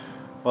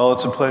Well,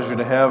 it's a pleasure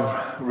to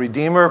have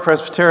Redeemer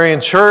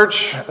Presbyterian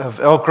Church of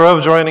Elk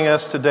Grove joining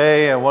us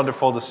today.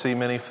 Wonderful to see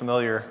many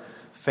familiar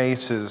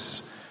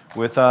faces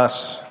with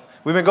us.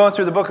 We've been going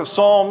through the book of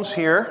Psalms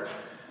here,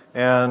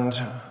 and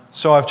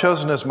so I've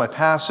chosen as my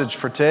passage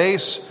for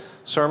today's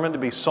sermon to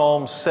be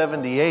Psalm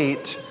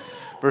 78,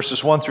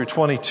 verses 1 through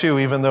 22,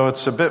 even though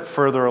it's a bit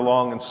further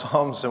along in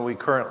Psalms than we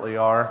currently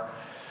are.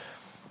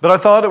 But I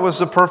thought it was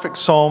the perfect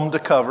psalm to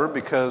cover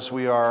because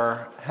we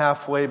are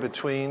halfway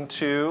between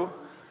two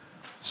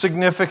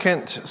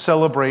significant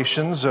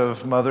celebrations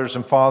of Mother's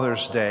and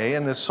Father's Day.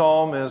 And this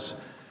psalm is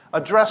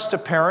addressed to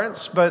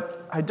parents,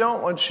 but I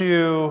don't want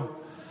you,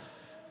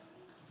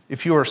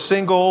 if you are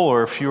single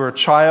or if you are a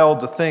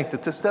child, to think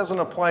that this doesn't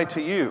apply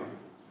to you.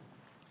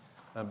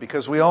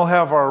 Because we all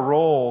have our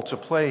role to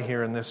play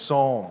here in this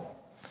psalm.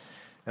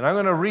 And I'm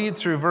going to read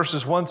through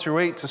verses 1 through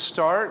 8 to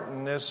start.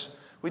 And as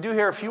we do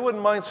here, if you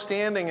wouldn't mind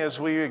standing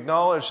as we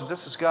acknowledge that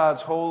this is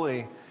God's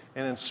holy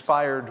and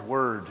inspired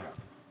word.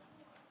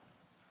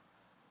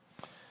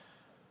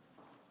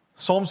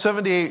 Psalm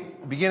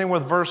 78, beginning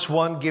with verse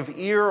 1, "Give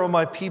ear, O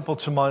my people,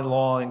 to my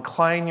law.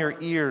 Incline your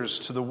ears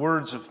to the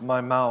words of my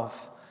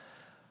mouth.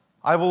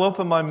 I will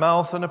open my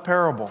mouth in a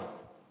parable,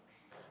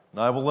 and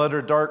I will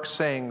utter dark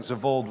sayings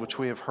of old, which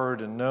we have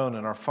heard and known,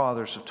 and our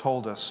fathers have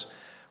told us.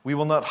 We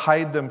will not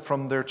hide them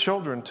from their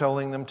children,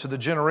 telling them to the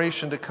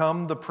generation to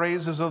come the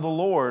praises of the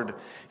Lord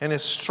and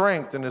His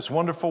strength and His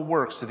wonderful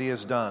works that He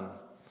has done.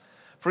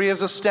 For He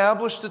has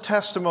established a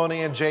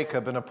testimony in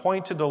Jacob and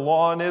appointed a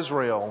law in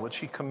Israel, which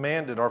He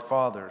commanded our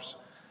fathers,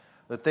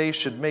 that they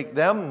should make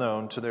them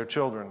known to their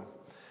children,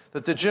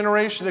 that the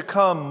generation to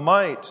come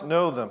might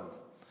know them,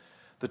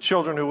 the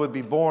children who would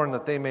be born,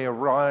 that they may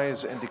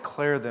arise and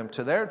declare them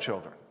to their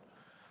children,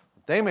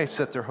 that they may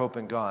set their hope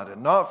in God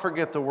and not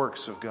forget the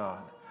works of God,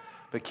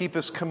 but keep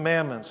His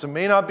commandments, and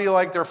may not be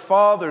like their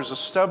fathers, a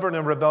stubborn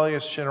and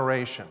rebellious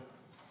generation,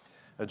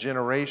 a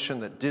generation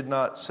that did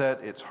not set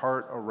its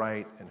heart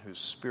aright and whose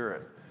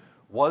spirit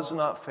was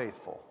not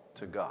faithful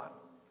to God."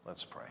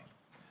 Let's pray.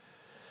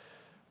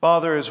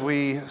 Father, as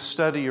we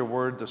study your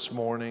word this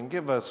morning,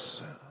 give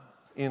us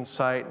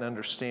insight and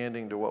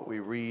understanding to what we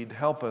read.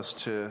 Help us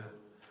to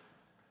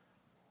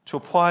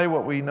apply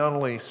what we not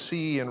only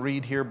see and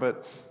read here,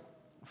 but,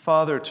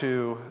 Father,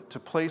 to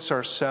place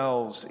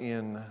ourselves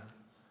in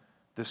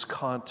this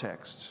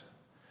context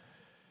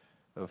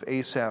of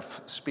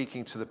Asaph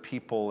speaking to the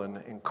people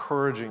and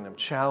encouraging them,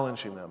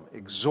 challenging them,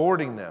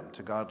 exhorting them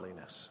to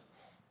godliness.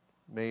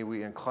 May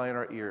we incline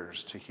our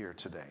ears to hear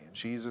today. In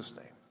Jesus'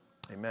 name,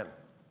 amen.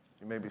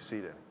 You may be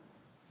seated.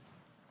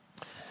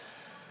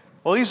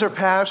 Well, these are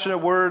passionate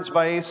words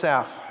by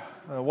Asaph,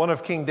 one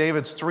of King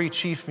David's three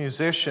chief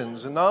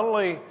musicians. And not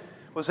only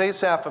was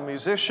Asaph a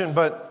musician,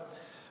 but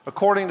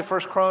according to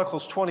 1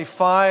 Chronicles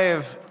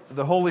 25,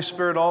 the Holy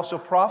Spirit also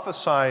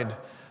prophesied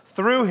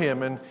through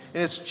him, and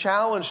its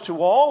challenge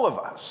to all of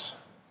us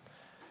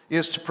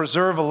is to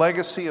preserve a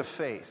legacy of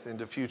faith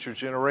into future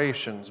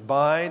generations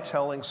by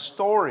telling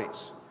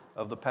stories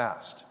of the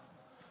past.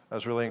 I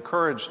was really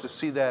encouraged to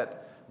see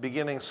that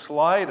beginning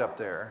slide up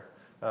there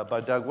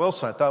by Doug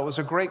Wilson. I thought it was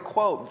a great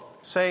quote,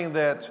 saying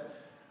that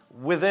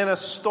within a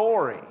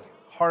story,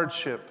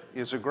 hardship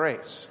is a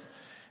grace.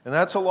 And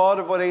that's a lot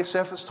of what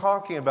Asaph is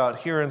talking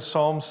about here in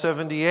Psalm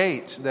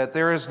 78, that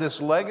there is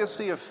this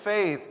legacy of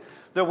faith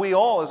that we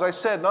all, as I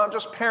said, not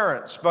just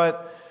parents,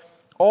 but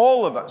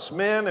all of us,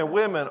 men and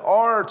women,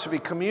 are to be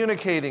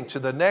communicating to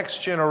the next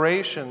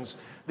generations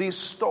these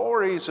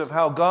stories of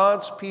how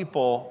God's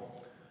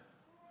people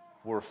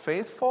were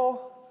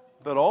faithful,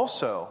 but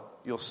also,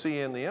 you'll see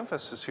in the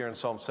emphasis here in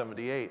Psalm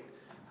 78,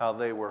 how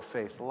they were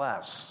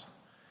faithless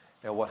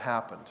and what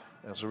happened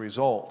as a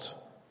result.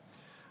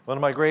 One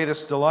of my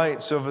greatest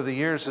delights over the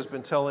years has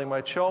been telling my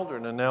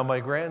children and now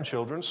my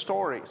grandchildren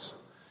stories.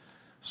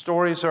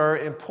 Stories are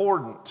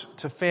important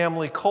to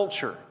family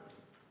culture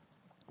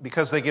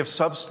because they give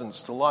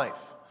substance to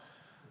life.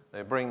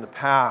 They bring the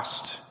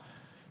past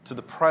to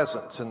the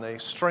present and they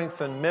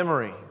strengthen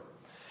memory.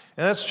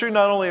 And that's true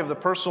not only of the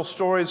personal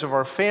stories of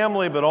our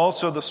family, but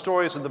also the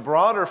stories of the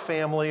broader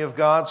family of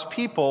God's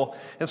people.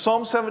 And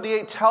Psalm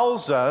 78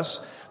 tells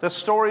us that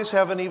stories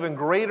have an even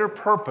greater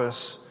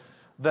purpose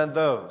than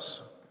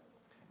those.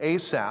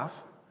 Asaph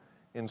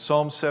in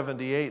Psalm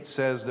 78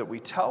 says that we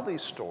tell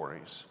these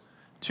stories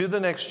to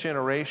the next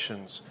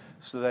generations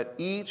so that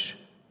each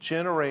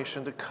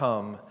generation to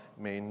come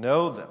may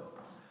know them,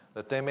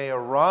 that they may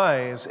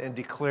arise and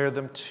declare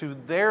them to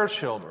their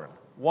children.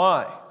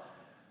 Why?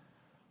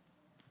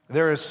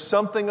 There is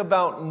something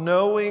about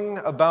knowing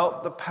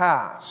about the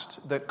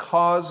past that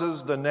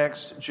causes the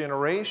next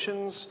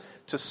generations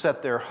to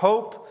set their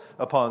hope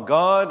upon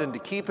God and to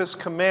keep His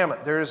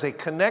commandment. There is a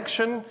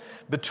connection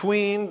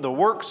between the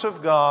works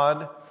of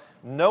God,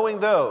 knowing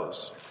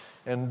those,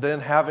 and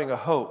then having a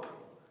hope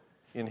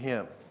in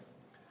Him.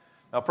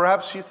 Now,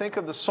 perhaps you think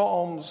of the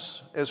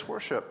Psalms as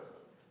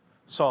worship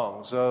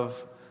songs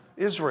of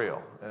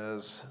Israel,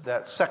 as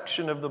that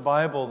section of the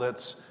Bible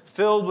that's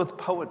filled with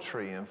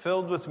poetry and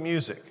filled with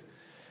music.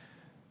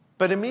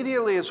 But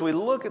immediately as we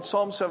look at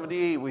Psalm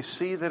 78, we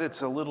see that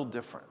it's a little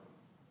different.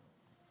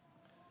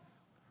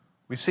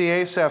 We see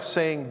Asaph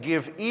saying,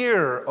 "Give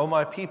ear, O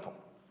my people."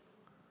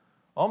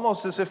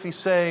 Almost as if he's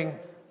saying,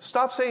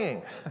 stop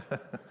singing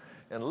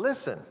and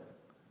listen.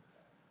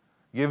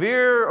 "Give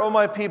ear, O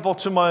my people,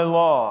 to my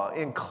law.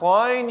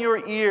 Incline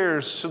your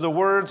ears to the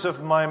words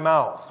of my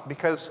mouth."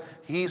 Because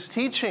he's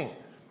teaching.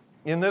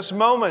 In this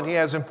moment, he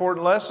has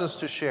important lessons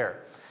to share.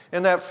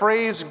 And that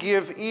phrase,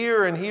 "give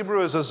ear," in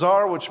Hebrew is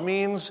azar, which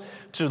means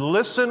to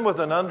listen with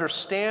an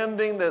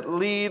understanding that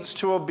leads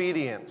to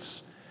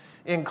obedience.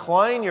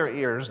 Incline your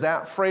ears.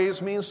 That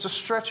phrase means to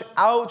stretch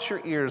out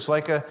your ears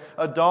like a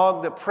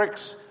dog that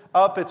pricks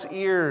up its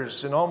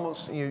ears and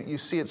almost, you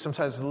see it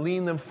sometimes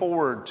lean them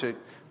forward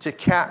to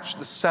catch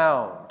the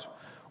sound.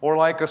 Or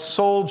like a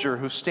soldier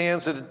who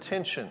stands at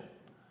attention.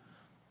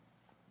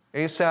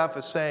 Asaph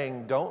is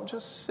saying, don't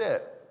just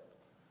sit.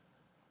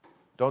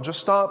 Don't just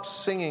stop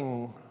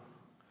singing,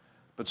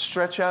 but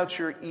stretch out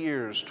your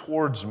ears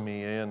towards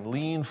me and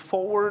lean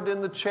forward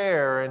in the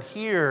chair and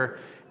hear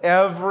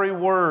every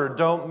word.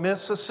 Don't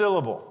miss a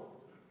syllable.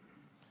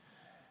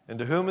 And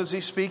to whom is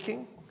he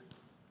speaking?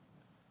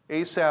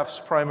 Asaph's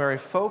primary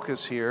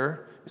focus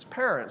here is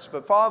parents,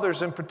 but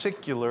fathers in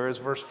particular, as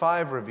verse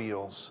 5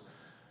 reveals.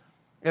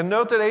 And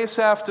note that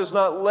Asaph does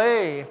not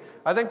lay,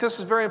 I think this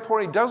is very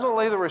important, he doesn't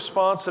lay the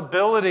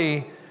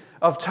responsibility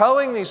of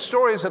telling these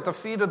stories at the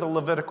feet of the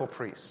Levitical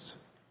priests.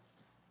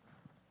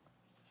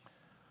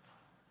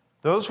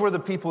 Those were the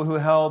people who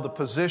held the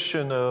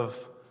position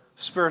of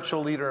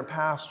spiritual leader and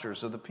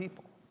pastors of the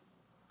people.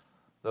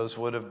 Those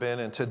would have been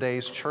in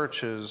today's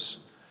churches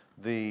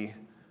the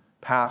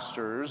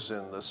pastors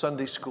and the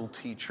Sunday school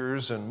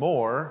teachers and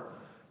more.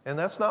 And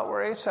that's not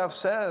where Asaph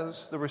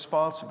says the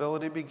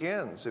responsibility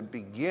begins. It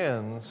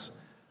begins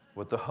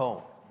with the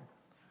home.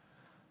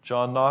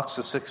 John Knox,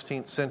 the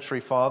 16th century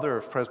father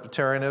of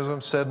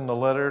Presbyterianism, said in a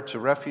letter to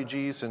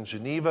refugees in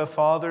Geneva,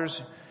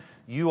 "Fathers,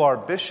 you are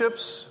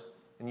bishops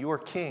and you are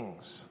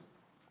kings.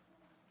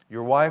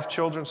 Your wife,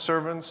 children,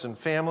 servants, and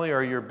family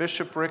are your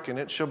bishopric, and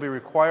it shall be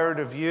required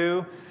of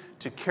you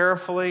to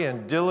carefully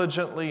and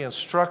diligently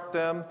instruct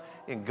them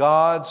in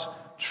God's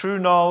true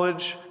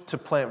knowledge, to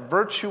plant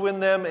virtue in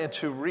them, and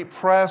to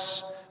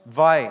repress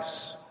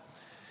vice."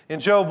 In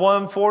Job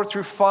 1,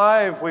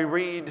 4-5, we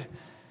read,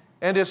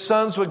 "And his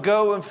sons would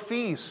go and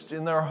feast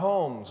in their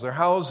homes, their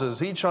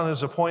houses, each on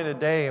his appointed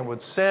day, and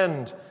would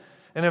send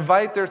and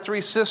invite their 3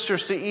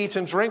 sisters to eat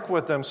and drink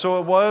with them. So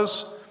it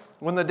was,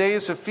 when the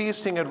days of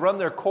feasting had run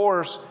their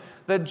course,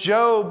 that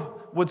Job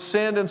would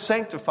send and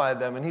sanctify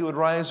them, and he would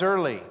rise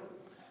early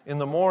in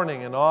the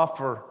morning and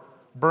offer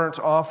burnt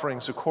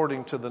offerings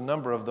according to the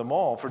number of them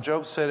all. For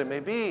Job said, it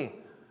may be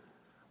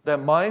that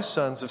my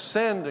sons have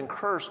sinned and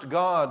cursed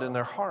God in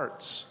their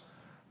hearts.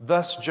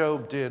 Thus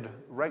Job did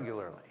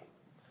regularly."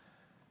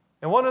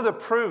 And one of the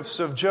proofs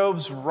of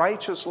Job's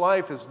righteous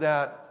life is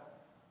that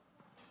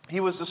he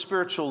was the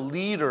spiritual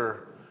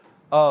leader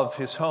of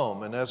his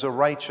home. And as a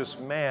righteous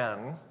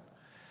man,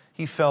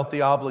 he felt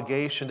the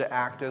obligation to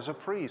act as a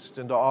priest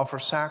and to offer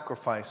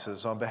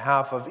sacrifices on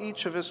behalf of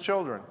each of his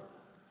children.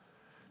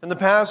 And the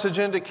passage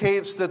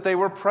indicates that they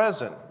were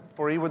present,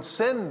 for he would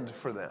send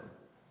for them,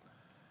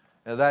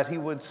 and that he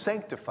would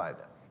sanctify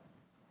them.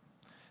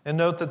 And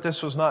note that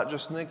this was not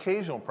just an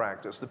occasional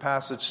practice. The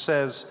passage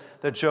says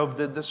that Job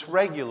did this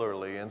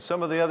regularly. And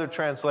some of the other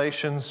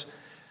translations,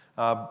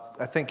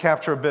 I think,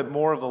 capture a bit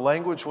more of the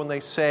language when they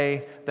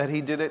say that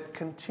he did it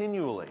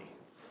continually.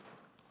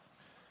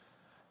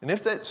 And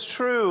if that's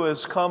true,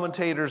 as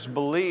commentators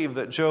believe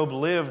that Job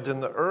lived in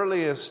the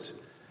earliest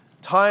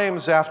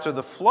times after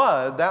the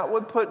flood, that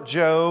would put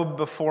Job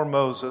before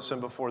Moses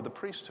and before the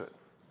priesthood.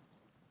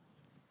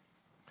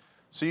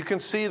 So you can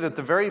see that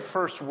the very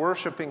first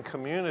worshiping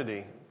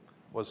community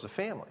was the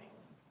family.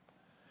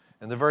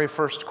 And the very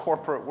first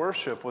corporate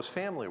worship was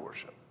family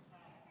worship.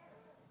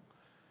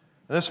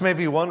 And this may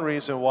be one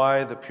reason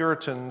why the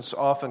Puritans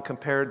often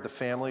compared the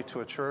family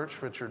to a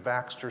church. Richard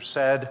Baxter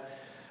said,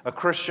 "A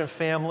Christian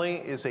family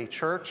is a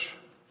church,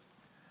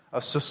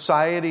 a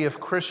society of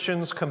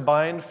Christians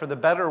combined for the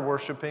better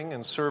worshiping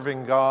and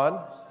serving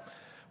God."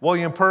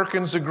 William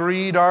Perkins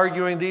agreed,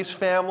 arguing these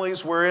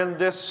families wherein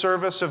this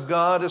service of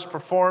God is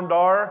performed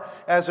are,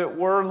 as it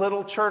were,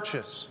 little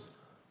churches,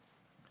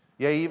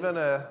 yea, even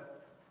a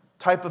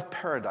type of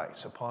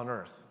paradise upon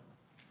earth.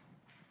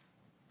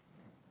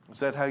 Is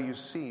that how you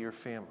see your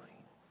family?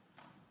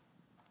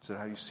 Is that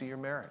how you see your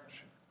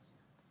marriage?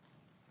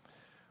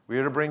 We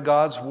are to bring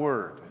God's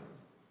word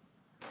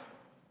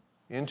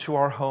into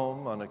our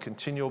home on a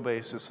continual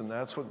basis, and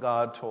that's what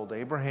God told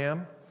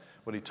Abraham,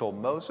 what he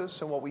told Moses,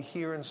 and what we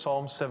hear in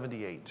Psalm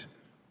 78.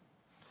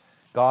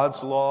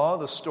 God's law,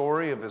 the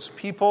story of his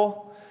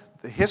people,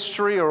 the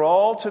history are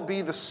all to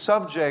be the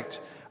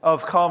subject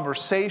of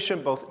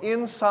conversation both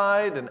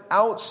inside and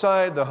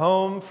outside the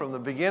home from the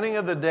beginning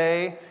of the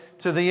day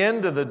to the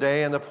end of the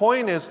day. And the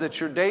point is that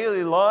your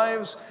daily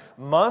lives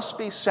must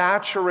be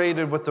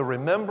saturated with the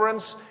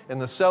remembrance and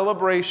the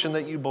celebration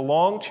that you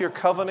belong to your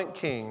covenant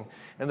king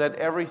and that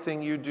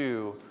everything you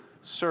do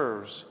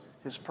serves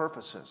His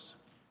purposes.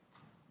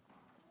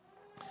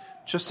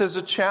 Just as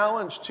a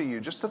challenge to you,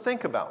 just to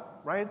think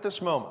about right at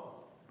this moment.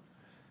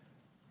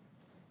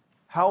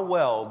 How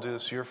well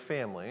does your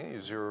family,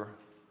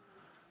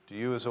 do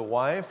you as a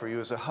wife, or you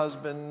as a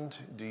husband,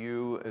 do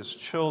you as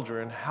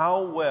children,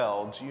 how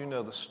well do you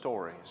know the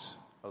stories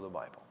of the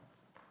Bible?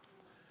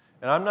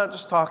 And I'm not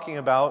just talking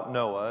about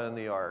Noah and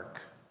the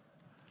ark.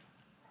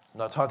 I'm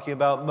not talking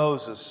about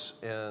Moses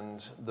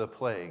and the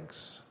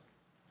plagues.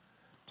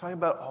 I'm talking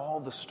about all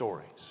the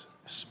stories,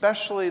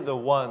 especially the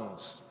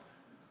ones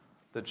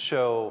that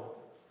show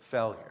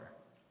failure.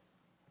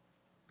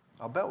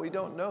 I'll bet we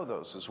don't know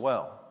those as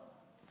well.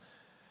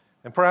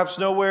 And perhaps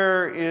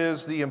nowhere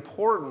is the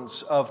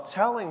importance of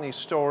telling these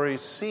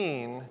stories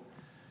seen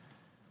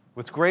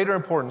with greater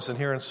importance than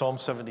here in Psalm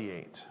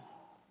 78.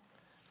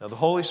 Now, the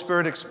Holy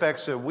Spirit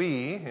expects that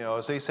we,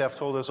 as Asaph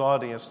told his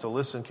audience, to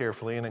listen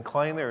carefully and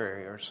incline their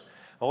ears.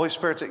 The Holy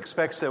Spirit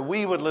expects that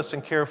we would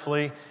listen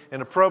carefully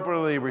and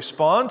appropriately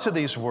respond to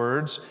these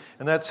words.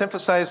 And that's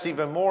emphasized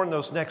even more in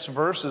those next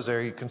verses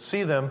there. You can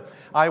see them.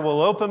 I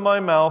will open my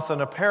mouth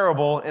in a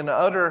parable and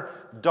utter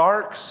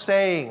dark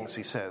sayings,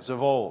 he says,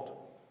 of old,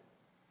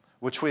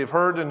 which we have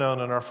heard and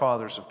known and our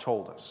fathers have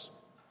told us.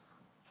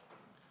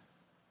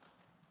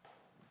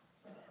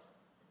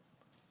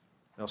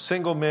 Now,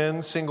 single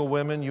men, single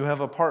women, you have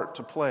a part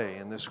to play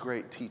in this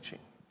great teaching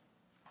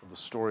of the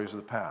stories of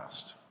the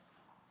past.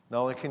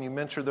 Not only can you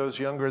mentor those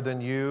younger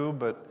than you,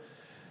 but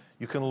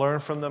you can learn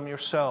from them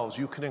yourselves.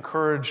 You can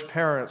encourage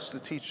parents to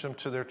teach them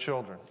to their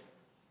children.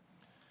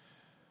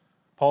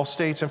 Paul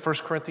states in 1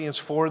 Corinthians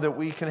 4 that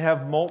we can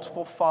have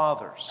multiple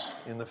fathers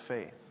in the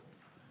faith.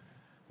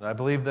 And I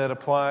believe that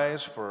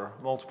applies for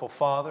multiple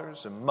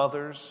fathers and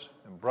mothers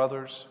and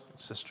brothers and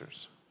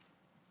sisters.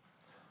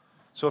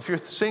 So if you're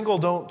single,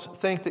 don't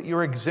think that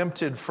you're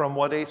exempted from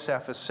what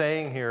Asaph is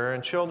saying here.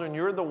 And children,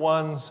 you're the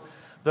ones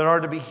that are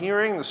to be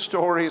hearing the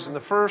stories in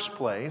the first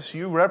place.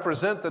 You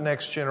represent the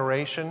next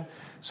generation.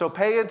 So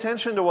pay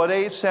attention to what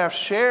Asaph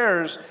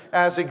shares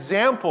as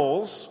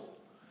examples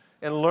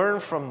and learn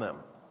from them.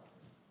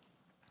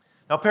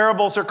 Now,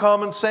 parables are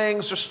common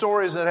sayings or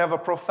stories that have a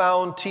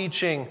profound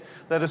teaching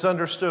that is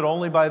understood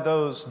only by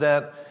those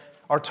that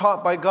are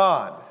taught by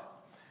God.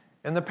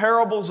 And the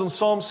parables in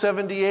Psalm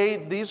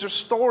 78, these are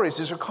stories.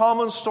 These are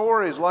common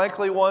stories,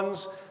 likely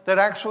ones that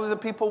actually the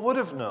people would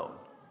have known.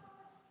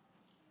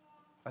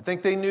 I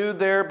think they knew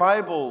their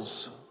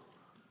Bibles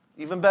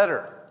even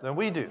better than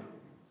we do.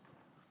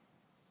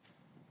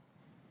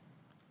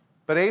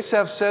 But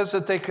Asaph says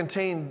that they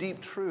contain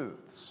deep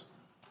truths.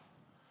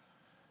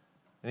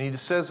 And he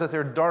says that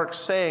they're dark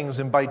sayings,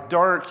 and by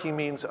dark he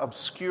means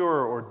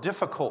obscure or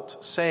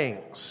difficult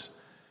sayings,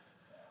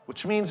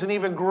 which means an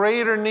even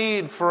greater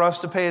need for us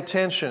to pay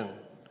attention,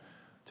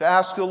 to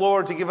ask the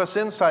Lord to give us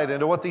insight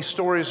into what these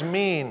stories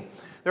mean.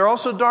 They're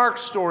also dark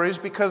stories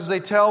because they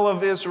tell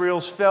of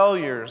Israel's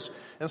failures.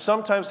 And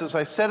sometimes, as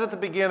I said at the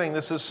beginning,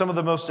 this is some of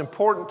the most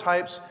important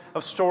types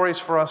of stories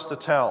for us to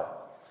tell.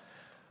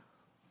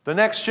 The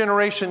next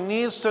generation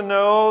needs to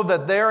know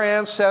that their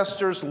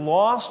ancestors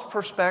lost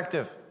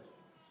perspective.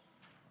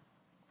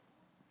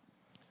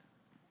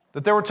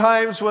 That there were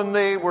times when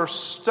they were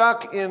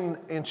stuck in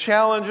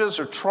challenges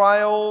or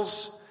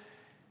trials,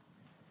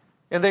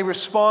 and they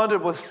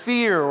responded with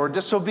fear or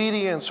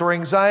disobedience or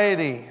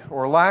anxiety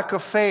or lack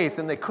of faith,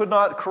 and they could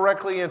not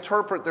correctly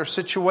interpret their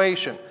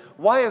situation.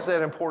 Why is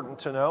that important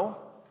to know?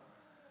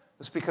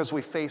 It's because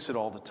we face it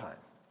all the time.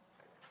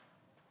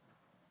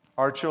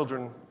 Our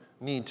children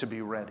need to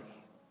be ready.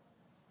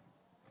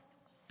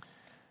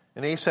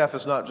 And Asaph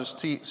is not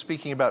just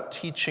speaking about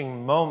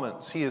teaching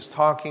moments. He is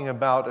talking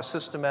about a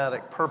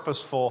systematic,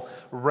 purposeful,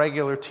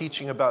 regular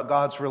teaching about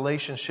God's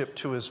relationship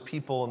to his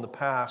people in the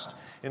past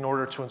in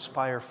order to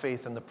inspire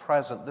faith in the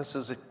present. This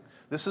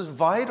is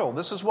vital.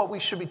 This is what we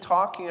should be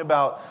talking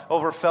about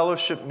over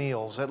fellowship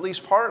meals, at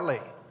least partly.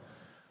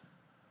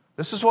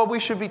 This is what we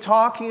should be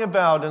talking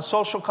about in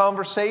social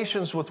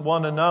conversations with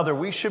one another.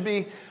 We should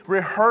be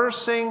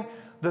rehearsing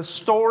the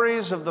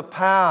stories of the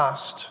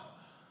past,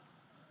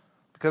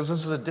 because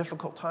this is a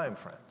difficult time,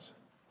 friends.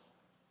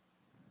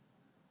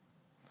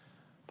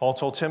 Paul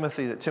told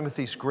Timothy that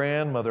Timothy's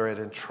grandmother had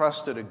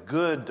entrusted a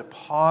good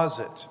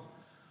deposit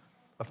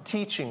of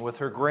teaching with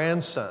her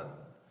grandson.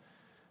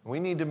 We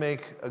need to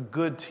make a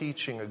good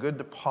teaching, a good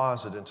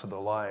deposit into the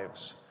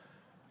lives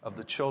of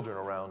the children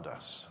around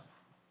us.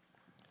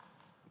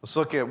 Let's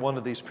look at one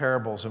of these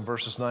parables in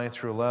verses 9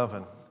 through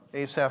 11.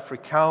 Asaph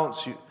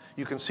recounts,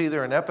 you can see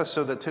there an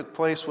episode that took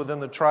place within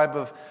the tribe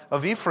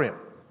of Ephraim.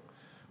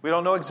 We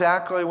don't know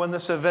exactly when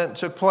this event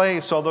took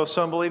place, although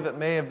some believe it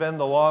may have been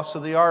the loss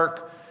of the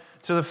ark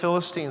to the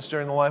Philistines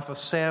during the life of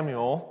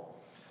Samuel.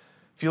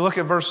 If you look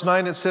at verse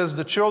 9, it says,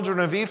 the children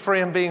of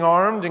Ephraim, being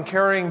armed and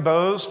carrying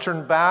bows,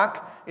 turned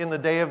back in the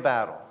day of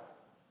battle.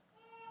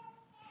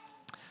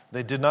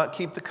 They did not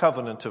keep the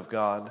covenant of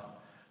God.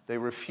 They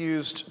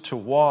refused to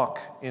walk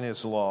in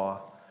his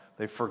law.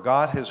 They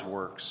forgot his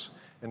works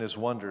and his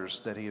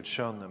wonders that he had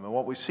shown them. And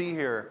what we see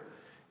here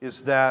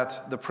is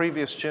that the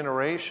previous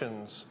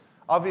generations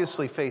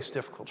obviously face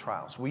difficult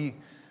trials. We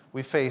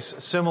face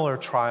similar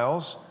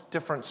trials,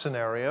 different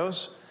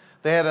scenarios.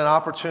 They had an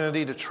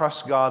opportunity to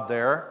trust God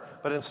there,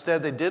 but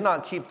instead they did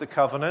not keep the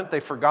covenant. They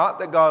forgot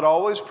that God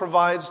always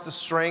provides the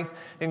strength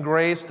and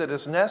grace that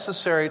is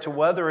necessary to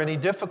weather any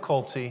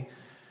difficulty.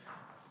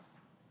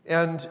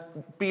 And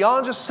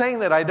beyond just saying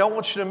that, I don't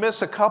want you to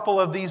miss a couple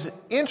of these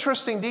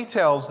interesting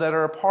details that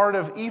are a part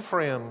of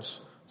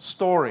Ephraim's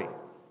story.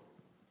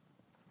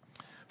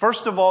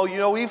 First of all, you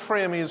know,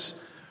 Ephraim is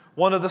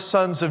one of the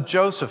sons of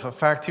Joseph. In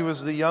fact, he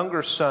was the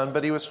younger son,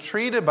 but he was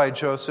treated by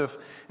Joseph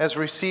as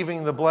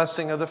receiving the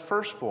blessing of the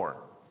firstborn.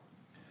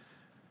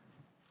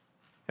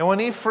 And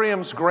when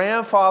Ephraim's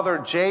grandfather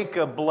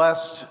Jacob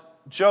blessed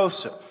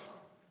Joseph,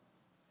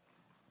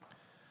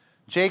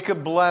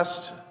 Jacob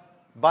blessed,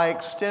 by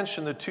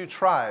extension, the two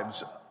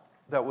tribes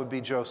that would be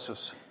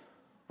Joseph's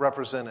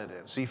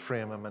representatives,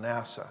 Ephraim and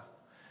Manasseh.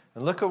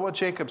 And look at what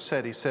Jacob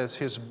said. He says,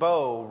 his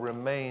bow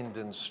remained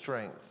in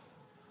strength,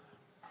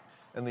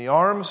 and the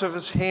arms of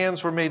his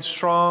hands were made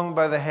strong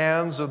by the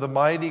hands of the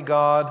mighty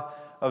God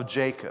of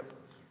Jacob.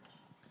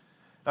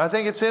 And I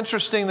think it's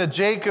interesting that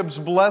Jacob's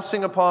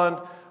blessing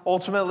upon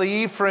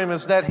ultimately Ephraim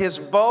is that his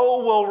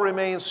bow will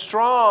remain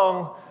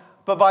strong,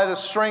 but by the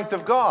strength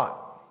of God.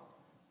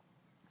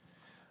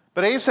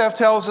 But Asaph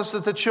tells us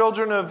that the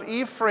children of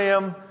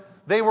Ephraim,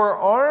 they were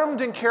armed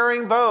and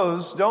carrying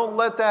bows. Don't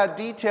let that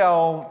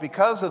detail,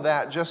 because of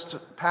that, just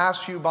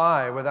pass you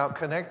by without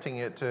connecting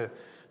it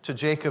to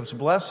Jacob's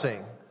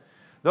blessing.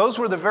 Those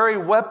were the very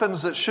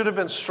weapons that should have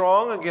been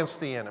strong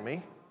against the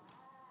enemy.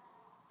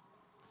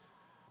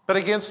 But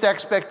against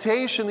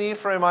expectation, the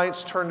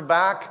Ephraimites turned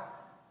back,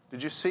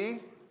 did you see,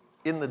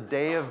 in the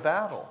day of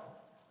battle.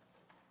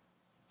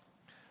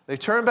 They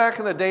turned back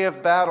in the day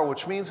of battle,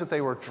 which means that they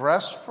were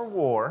dressed for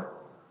war,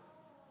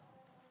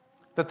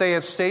 that they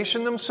had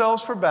stationed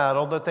themselves for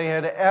battle, that they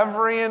had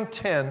every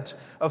intent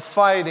of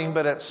fighting,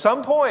 but at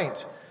some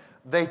point,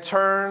 they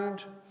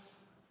turned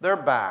their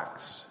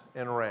backs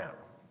and ran.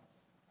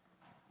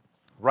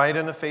 Right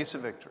in the face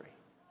of victory.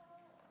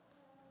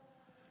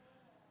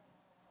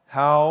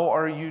 How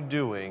are you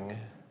doing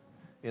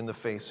in the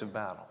face of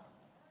battle?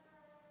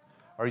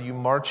 Are you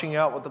marching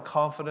out with the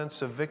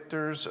confidence of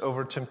victors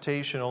over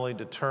temptation only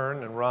to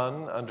turn and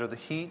run under the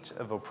heat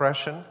of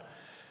oppression?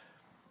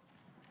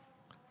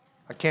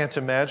 I can't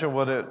imagine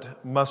what it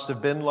must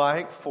have been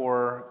like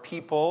for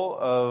people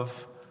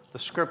of the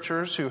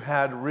Scriptures who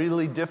had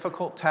really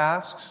difficult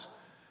tasks.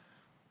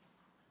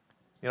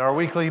 In our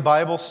weekly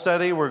Bible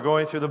study, we're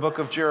going through the book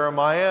of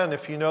Jeremiah, and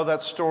if you know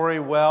that story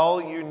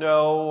well, you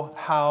know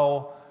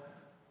how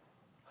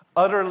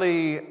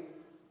utterly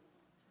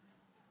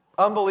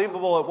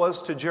unbelievable it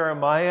was to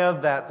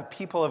Jeremiah that the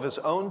people of his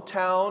own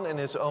town and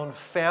his own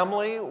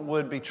family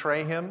would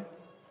betray him.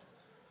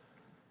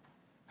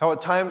 How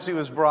at times he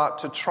was brought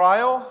to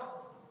trial,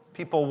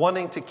 people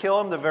wanting to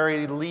kill him, the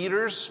very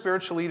leaders,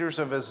 spiritual leaders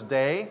of his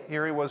day.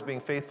 Here he was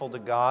being faithful to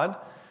God,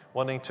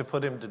 wanting to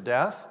put him to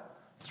death,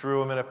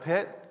 threw him in a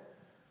pit.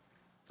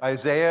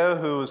 Isaiah,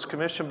 who was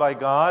commissioned by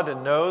God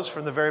and knows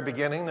from the very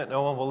beginning that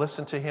no one will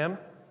listen to him.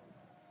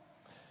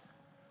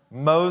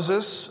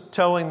 Moses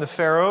telling the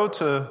Pharaoh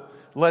to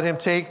let him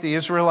take the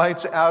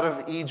Israelites out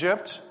of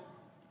Egypt.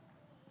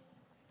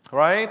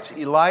 Right?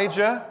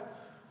 Elijah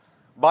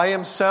by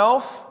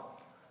himself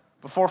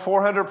before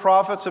 400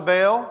 prophets of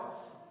Baal.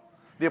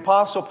 The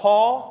Apostle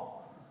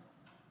Paul.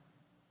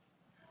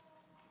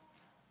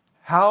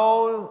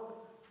 How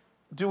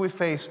do we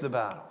face the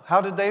battle?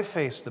 How did they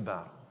face the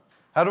battle?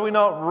 How do we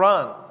not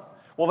run?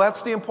 Well,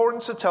 that's the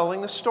importance of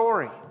telling the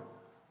story.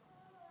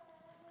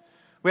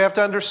 We have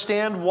to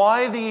understand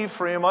why the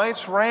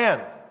Ephraimites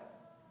ran.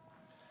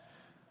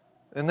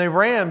 And they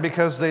ran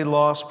because they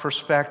lost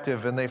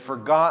perspective and they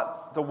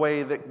forgot the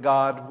way that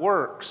God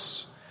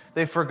works.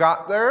 They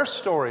forgot their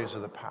stories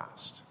of the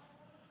past.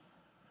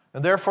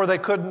 And therefore they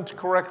couldn't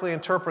correctly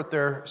interpret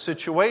their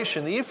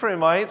situation. The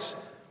Ephraimites,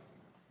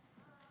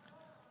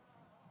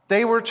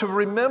 they were to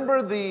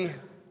remember the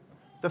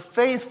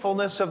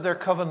faithfulness of their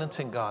covenant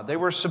in God. They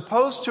were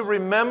supposed to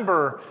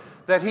remember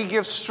that He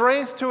gives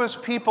strength to His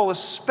people,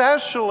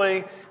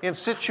 especially in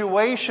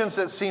situations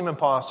that seem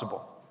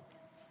impossible.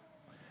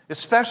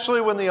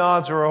 Especially when the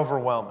odds are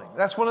overwhelming.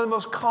 That's one of the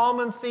most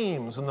common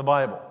themes in the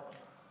Bible.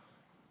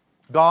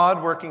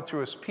 God working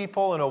through His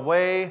people in a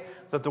way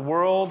that the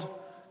world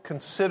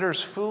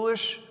considers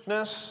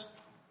foolishness,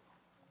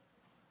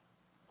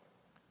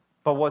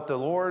 but what the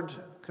Lord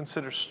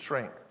considers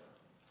strength.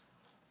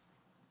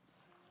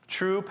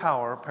 True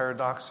power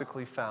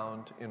paradoxically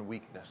found in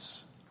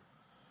weakness.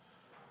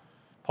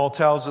 Paul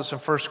tells us in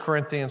 1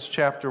 Corinthians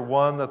chapter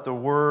 1 that the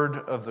word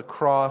of the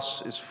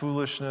cross is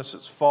foolishness,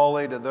 it's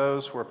folly to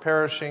those who are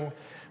perishing,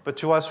 but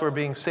to us who are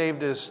being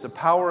saved is the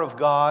power of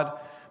God,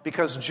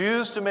 because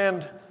Jews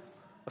demand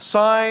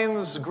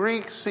signs,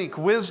 Greeks seek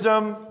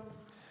wisdom.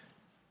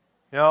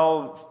 You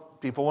know,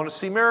 people want to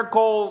see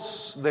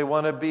miracles, they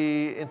want to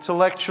be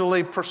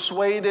intellectually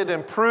persuaded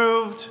and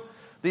proved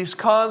these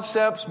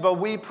concepts, but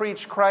we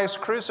preach Christ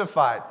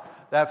crucified.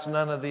 That's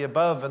none of the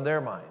above in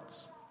their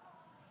minds.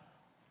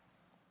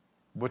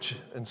 which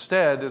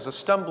instead is a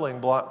stumbling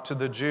block to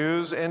the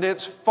Jews, and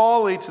it's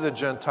folly to the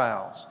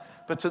Gentiles.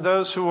 But to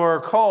those who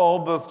are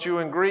called, both Jew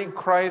and Greek,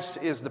 Christ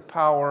is the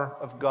power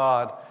of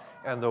God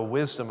and the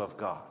wisdom of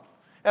God.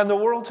 And the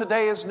world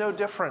today is no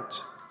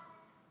different.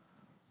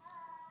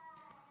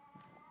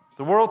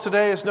 The world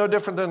today is no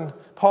different than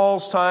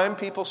Paul's time.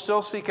 People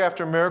still seek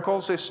after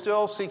miracles. They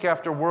still seek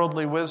after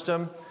worldly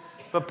wisdom.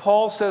 But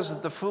Paul says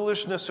that the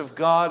foolishness of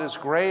God is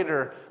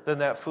greater than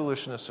that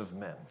foolishness of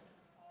men.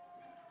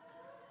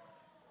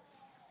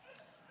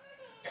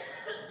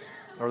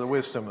 Or the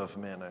wisdom of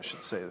men, I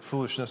should say. The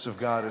foolishness of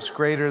God is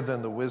greater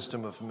than the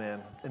wisdom of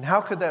men. And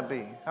how could that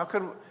be?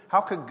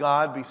 How could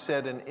God be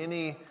said in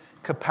any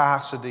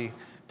capacity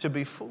to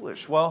be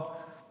foolish?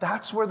 Well,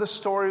 that's where the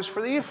stories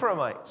for the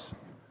Ephraimites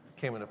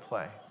came into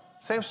play.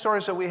 Same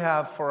stories that we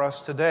have for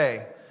us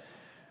today.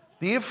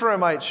 The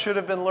Ephraimites should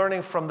have been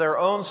learning from their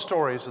own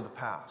stories of the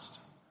past.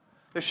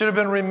 They should have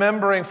been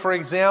remembering, for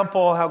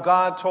example, how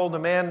God told a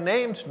man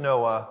named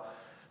Noah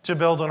to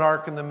build an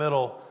ark in the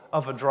middle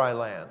of a dry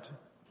land.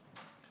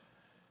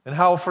 And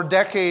how for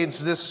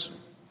decades this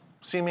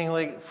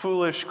seemingly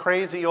foolish,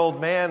 crazy old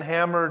man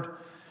hammered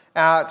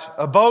at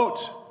a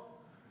boat,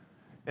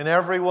 and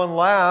everyone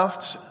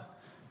laughed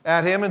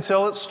at him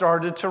until it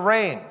started to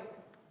rain.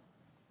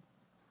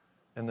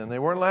 And then they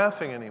weren't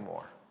laughing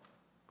anymore.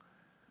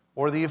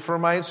 Or the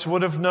Ephraimites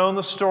would have known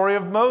the story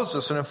of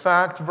Moses. And in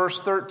fact, verse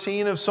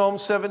 13 of Psalm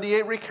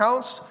 78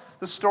 recounts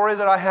the story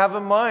that I have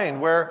in mind,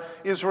 where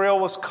Israel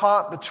was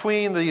caught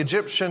between the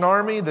Egyptian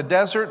army, the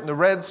desert, and the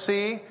Red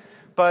Sea.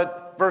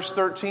 But verse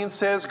 13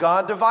 says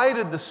God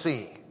divided the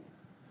sea.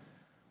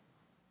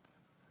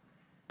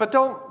 But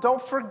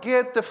don't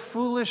forget the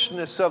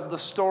foolishness of the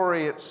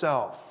story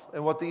itself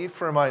and what the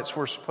Ephraimites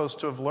were supposed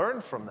to have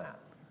learned from that.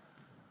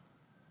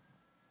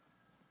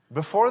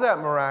 Before that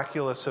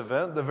miraculous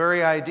event, the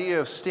very idea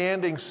of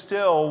standing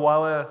still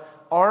while an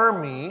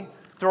army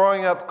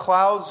throwing up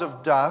clouds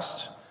of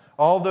dust,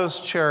 all those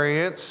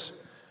chariots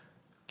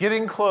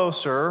getting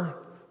closer,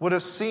 would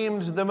have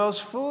seemed the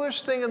most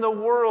foolish thing in the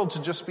world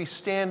to just be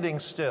standing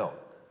still,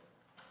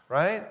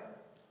 right?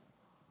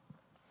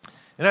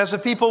 And as the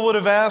people would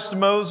have asked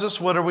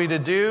Moses, what are we to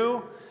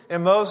do?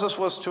 And Moses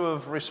was to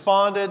have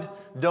responded,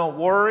 don't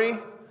worry,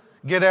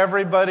 get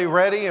everybody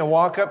ready and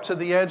walk up to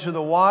the edge of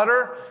the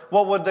water.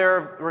 What would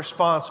their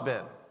response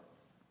been?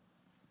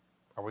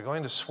 Are we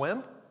going to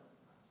swim?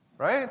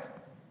 Right?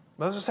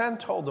 Moses hadn't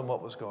told them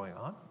what was going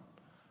on.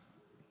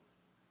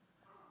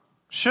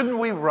 Shouldn't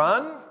we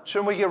run?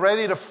 Shouldn't we get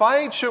ready to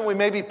fight? Shouldn't we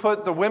maybe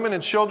put the women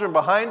and children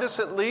behind us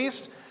at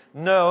least?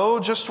 No,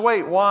 just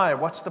wait. Why?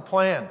 What's the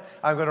plan?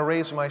 I'm going to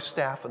raise my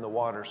staff and the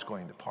water's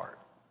going to part.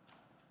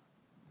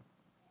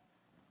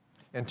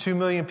 And 2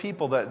 million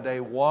people that day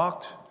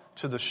walked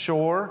to the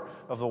shore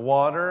of the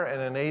water,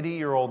 and an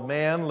 80-year-old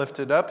man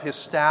lifted up his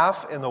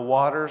staff and the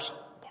waters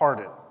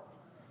parted.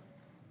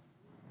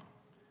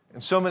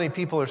 And so many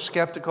people are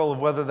skeptical of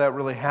whether that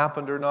really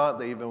happened or not.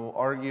 They even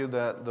argue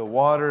that the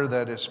water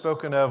that is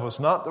spoken of was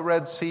not the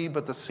Red Sea,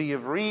 but the Sea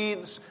of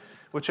Reeds,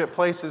 which at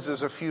places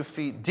is a few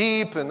feet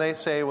deep. And they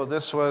say, well,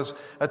 this was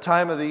a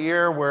time of the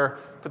year where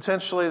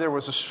potentially there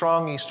was a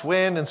strong east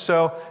wind, and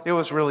so it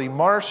was really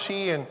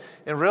marshy. And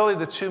really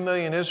the 2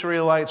 million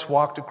Israelites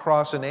walked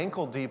across an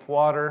ankle-deep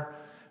water.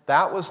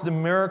 That was the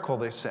miracle,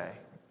 they say.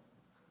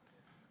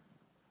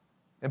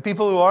 And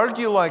people who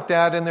argue like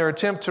that in their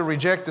attempt to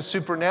reject the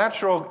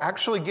supernatural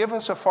actually give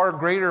us a far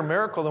greater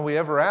miracle than we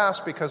ever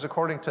asked, because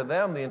according to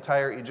them, the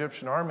entire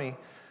Egyptian army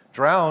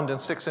drowned in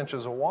 6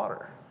 inches of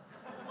water.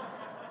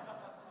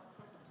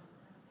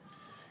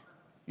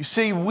 You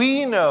see,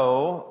 we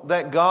know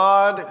that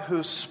God,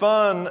 who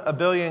spun a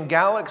billion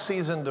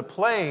galaxies into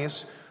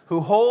place, who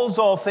holds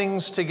all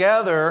things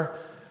together,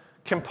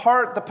 can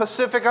part the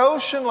Pacific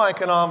Ocean like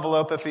an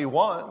envelope if he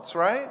wants,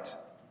 right?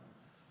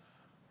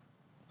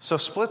 So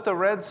split the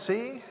Red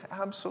Sea?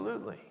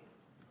 Absolutely.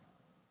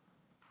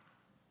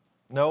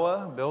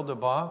 Noah, build a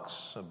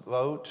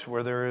boat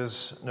where there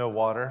is no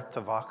water.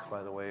 Tavak,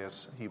 by the way,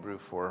 is Hebrew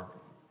for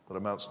what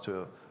amounts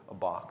to a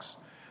box.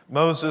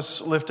 Moses,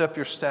 lift up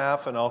your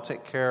staff and I'll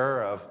take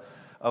care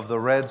of the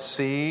Red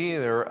Sea.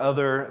 There are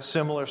other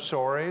similar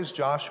stories.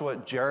 Joshua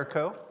at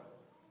Jericho,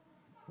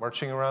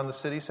 marching around the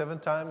city 7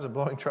 times and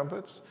blowing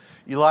trumpets.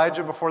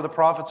 Elijah before the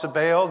prophets of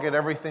Baal, get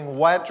everything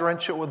wet,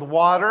 drench it with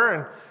water,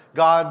 and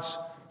God's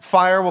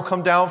fire will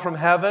come down from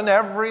heaven.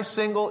 Every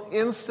single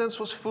instance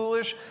was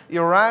foolish,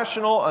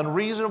 irrational,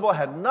 unreasonable,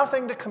 had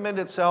nothing to commend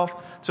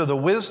itself to the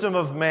wisdom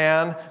of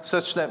man,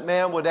 such that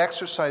man would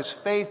exercise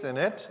faith in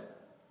it.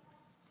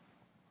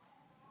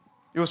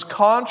 It was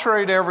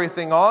contrary to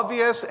everything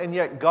obvious, and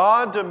yet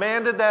God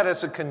demanded that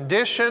as a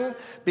condition,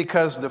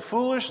 because the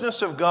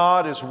foolishness of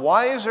God is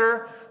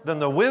wiser than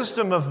the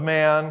wisdom of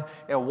man.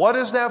 And what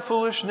is that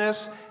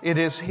foolishness? It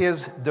is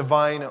His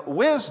divine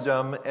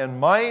wisdom and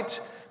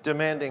might,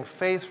 demanding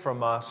faith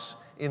from us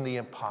in the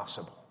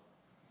impossible.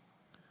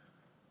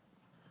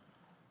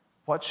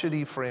 What should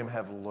Ephraim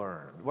have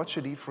learned? What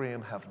should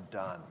Ephraim have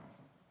done?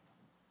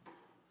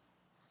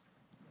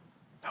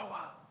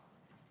 Noah,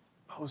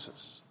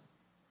 Moses,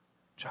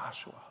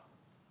 Joshua,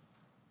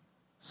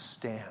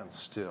 stand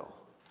still,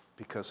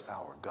 because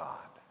our God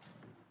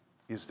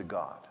is the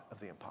God of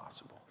the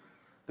impossible.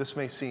 This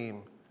may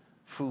seem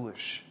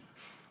foolish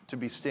to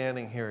be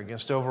standing here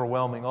against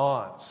overwhelming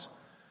odds,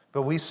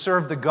 but we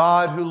serve the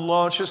God who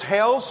launches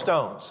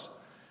hailstones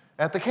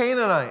at the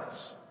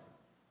Canaanites,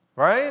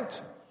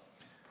 right?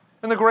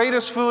 And the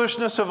greatest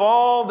foolishness of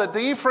all that the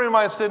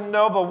Ephraimites didn't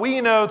know, but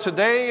we know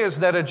today, is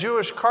that a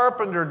Jewish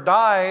carpenter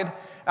died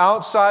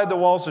outside the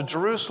walls of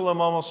Jerusalem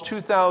almost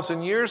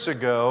 2,000 years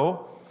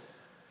ago,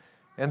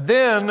 and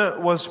then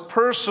was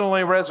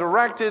personally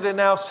resurrected and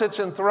now sits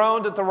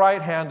enthroned at the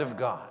right hand of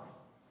God.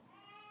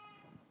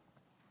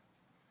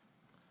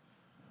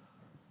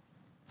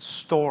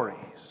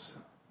 Stories.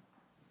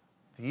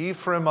 The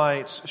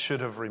Ephraimites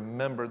should have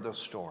remembered those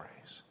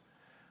stories.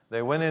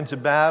 They went into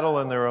battle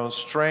in their own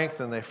strength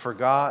and they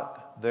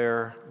forgot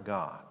their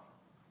God.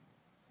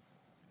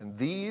 And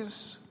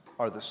these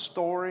are the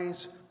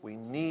stories we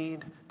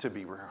need to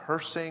be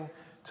rehearsing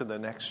to the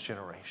next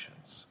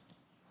generations.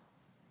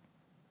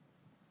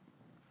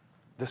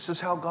 This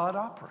is how God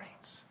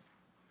operates.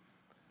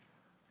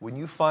 When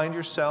you find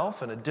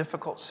yourself in a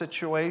difficult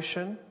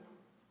situation,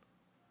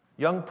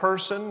 young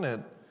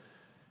person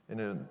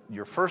in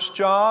your first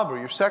job or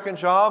your second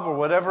job or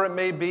whatever it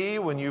may be,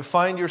 when you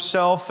find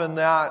yourself in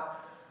that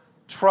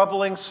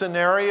troubling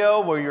scenario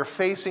where you're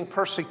facing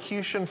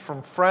persecution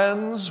from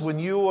friends, when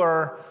you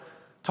are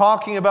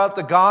talking about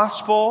the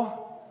gospel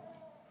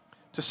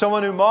to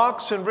someone who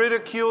mocks and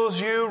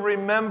ridicules you,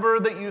 remember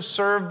that you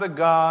serve the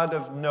God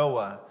of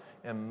Noah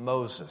and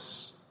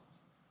Moses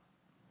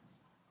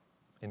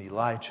and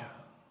Elijah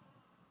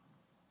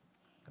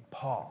and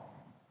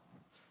Paul,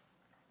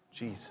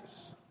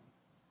 Jesus.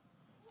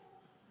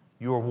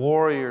 You are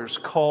warriors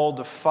called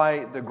to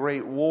fight the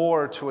great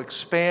war to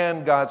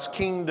expand God's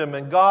kingdom,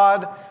 and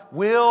God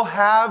will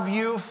have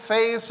you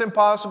face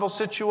impossible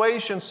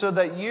situations so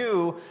that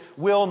you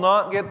will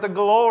not get the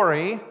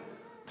glory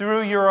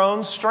through your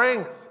own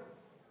strength.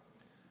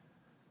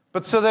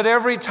 But so that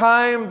every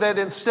time that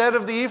instead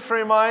of the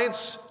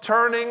Ephraimites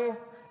turning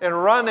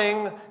and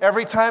running,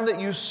 every time that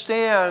you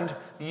stand,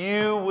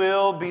 you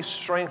will be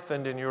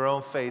strengthened in your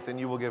own faith and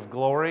you will give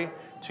glory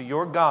to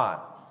your God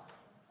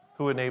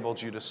who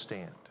enabled you to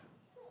stand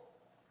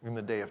in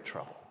the day of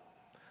trouble.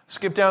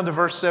 Skip down to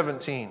verse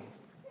 17.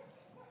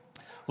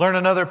 Learn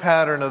another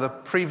pattern of the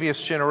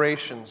previous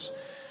generations.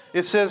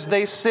 It says,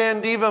 they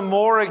sinned even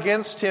more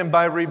against him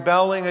by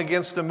rebelling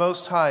against the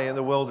Most High in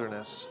the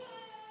wilderness.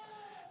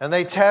 And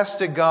they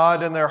tested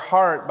God in their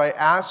heart by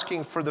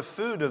asking for the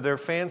food of their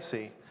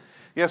fancy.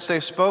 Yes, they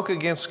spoke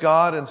against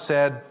God and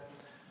said,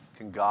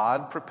 can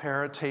God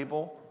prepare a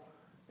table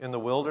in the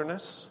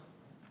wilderness?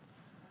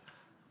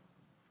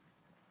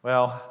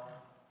 Well,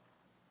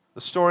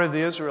 the story of the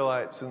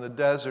Israelites in the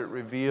desert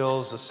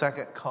reveals a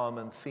second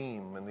common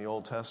theme in the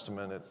Old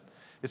Testament.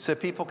 It's that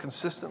people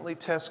consistently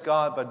test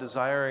God by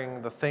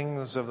desiring the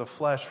things of the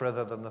flesh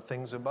rather than the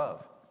things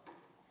above.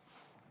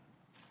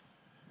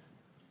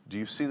 Do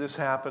you see this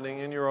happening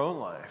in your own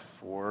life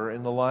or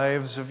in the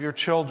lives of your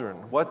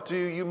children? What do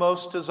you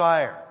most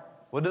desire?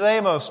 What do they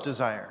most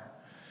desire?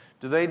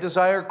 Do they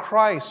desire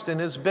Christ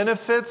and His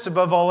benefits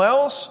above all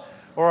else,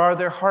 or are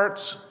their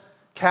hearts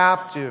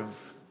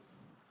captive?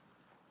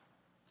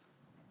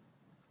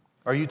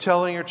 Are you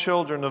telling your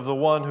children of the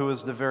one who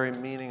is the very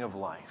meaning of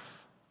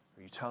life?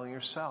 Are you telling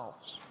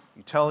yourselves? Are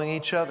you telling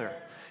each other?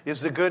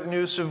 Is the good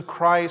news of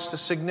Christ a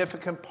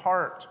significant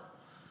part?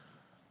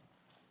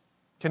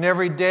 Can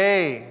every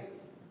day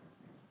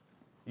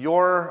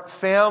your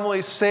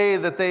family say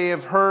that they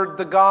have heard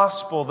the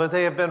gospel, that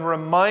they have been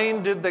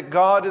reminded that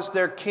God is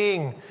their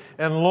King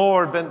and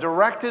Lord, been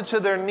directed to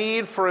their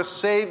need for a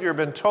Savior,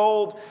 been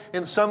told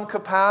in some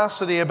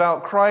capacity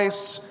about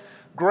Christ's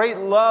great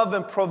love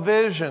and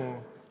provision?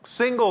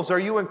 Singles, are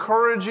you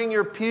encouraging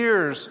your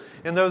peers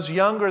and those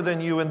younger than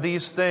you in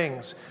these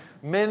things?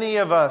 Many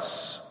of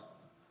us,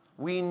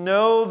 we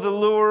know the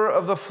lure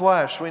of the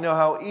flesh. We know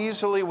how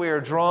easily we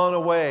are drawn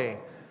away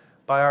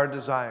by our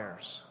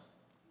desires.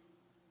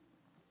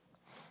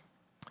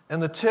 And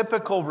the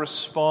typical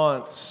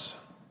response,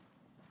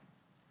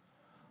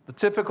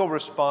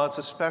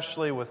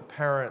 especially with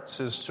parents,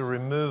 is to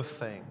remove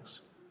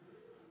things.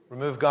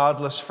 Remove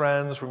godless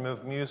friends,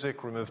 remove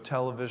music, remove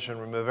television,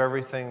 remove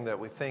everything that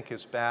we think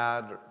is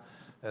bad,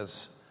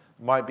 as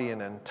might be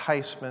an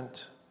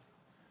enticement.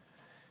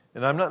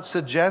 And I'm not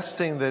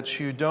suggesting that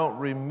you don't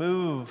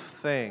remove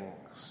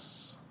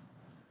things.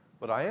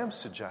 What I am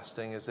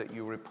suggesting is that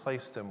you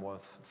replace them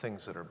with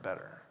things that are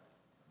better.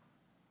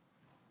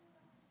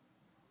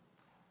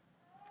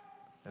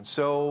 And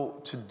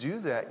so to do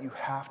that, you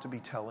have to be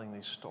telling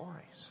these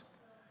stories.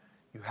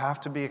 You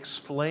have to be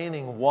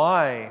explaining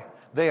why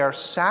they are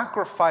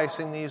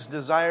sacrificing these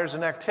desires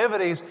and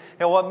activities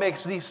and what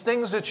makes these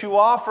things that you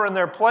offer in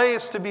their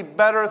place to be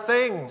better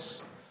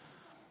things.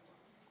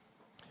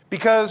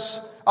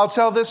 Because I'll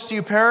tell this to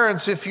you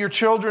parents, if your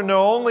children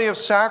know only of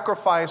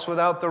sacrifice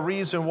without the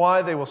reason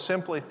why, they will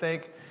simply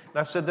think, and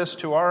I've said this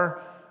to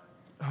our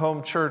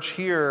home church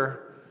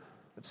here,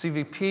 At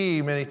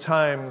CVP, many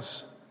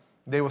times,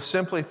 they will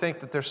simply think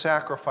that their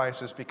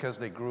sacrifice is because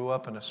they grew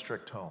up in a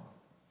strict home.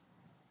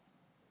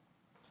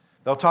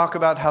 They'll talk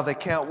about how they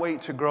can't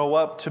wait to grow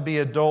up to be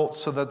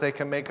adults so that they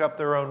can make up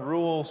their own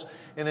rules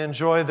and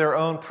enjoy their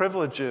own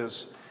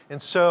privileges. And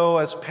so,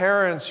 as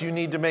parents, you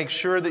need to make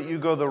sure that you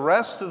go the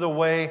rest of the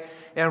way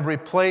and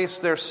replace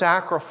their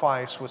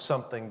sacrifice with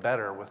something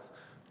better, with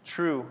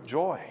true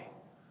joy.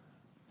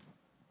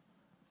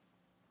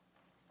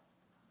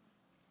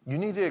 You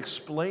need to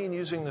explain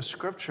using the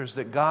Scriptures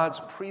that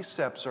God's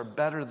precepts are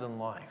better than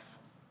life.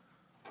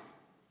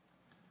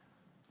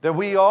 That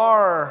we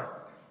are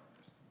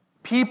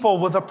people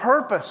with a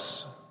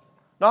purpose,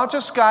 not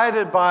just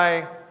guided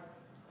by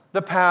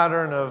the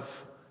pattern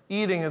of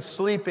eating and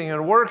sleeping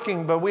and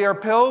working, but we are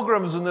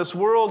pilgrims in this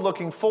world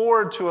looking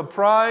forward to a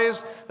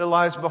prize that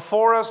lies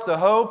before us, the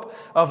hope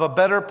of a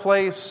better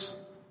place.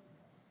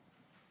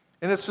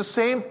 And it's the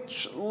same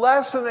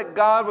lesson that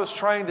God was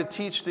trying to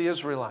teach the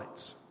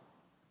Israelites.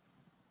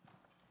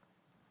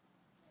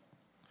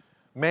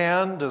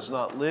 Man does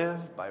not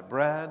live by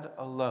bread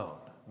alone.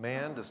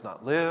 Man does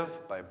not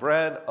live by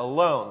bread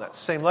alone. That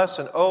same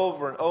lesson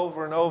over and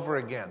over and over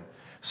again.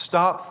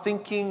 Stop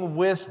thinking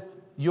with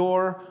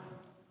your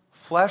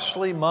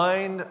fleshly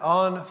mind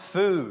on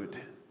food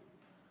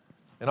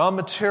and on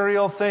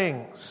material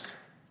things.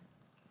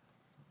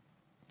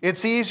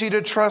 It's easy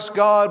to trust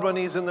God when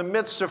He's in the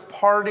midst of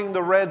parting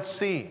the Red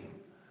Sea,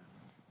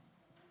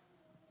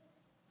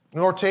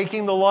 nor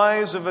taking the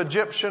lives of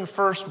Egyptian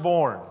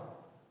firstborn.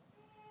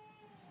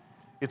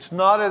 It's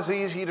not as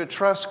easy to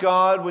trust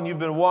God when you've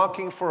been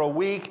walking for a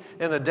week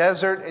in the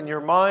desert and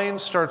your mind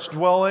starts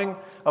dwelling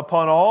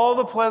upon all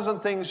the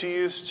pleasant things you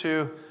used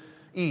to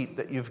eat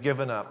that you've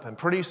given up. And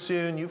pretty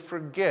soon you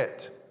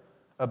forget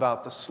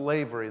about the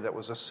slavery that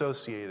was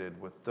associated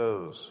with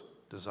those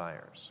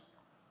desires.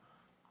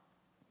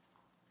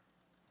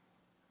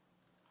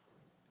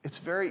 It's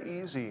very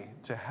easy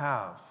to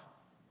have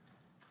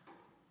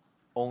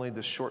only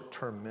the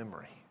short-term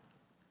memory.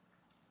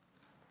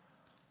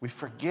 We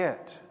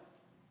forget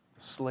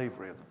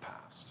slavery of the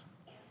past.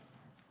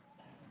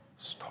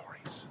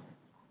 Stories.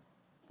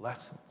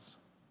 Lessons.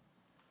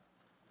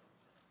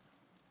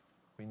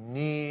 We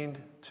need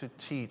to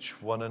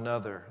teach one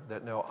another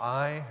that no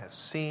eye has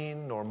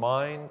seen nor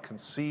mind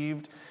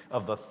conceived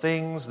of the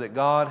things that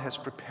God has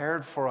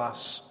prepared for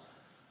us.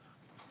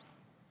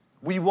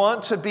 We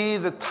want to be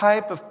the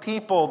type of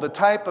people, the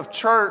type of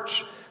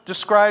church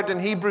described in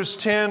Hebrews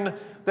 10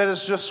 that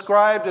is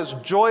described as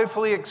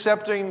joyfully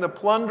accepting the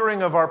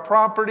plundering of our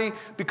property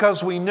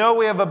because we know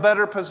we have a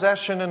better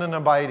possession and an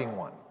abiding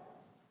one.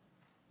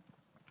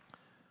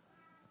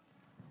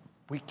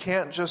 We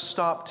can't just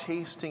stop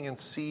tasting and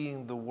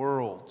seeing the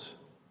world.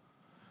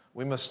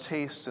 We must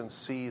taste and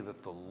see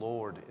that the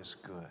Lord is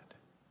good.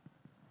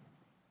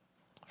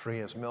 For He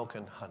has milk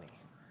and honey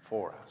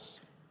for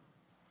us.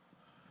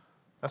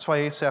 That's why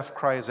Asaph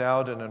cries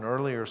out in an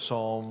earlier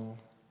psalm,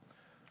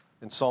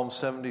 in Psalm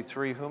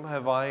 73, "Whom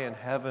have I in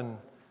heaven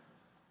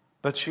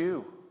but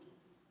you?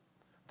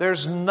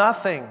 There's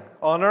nothing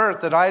on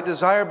earth that I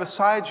desire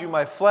besides you.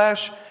 My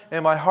flesh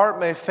and my heart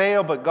may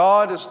fail, but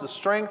God is the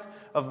strength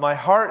of my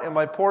heart and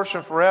my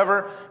portion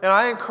forever." And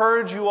I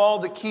encourage you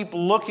all to keep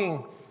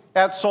looking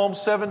at Psalm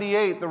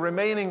 78. The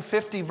remaining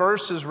 50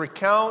 verses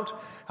recount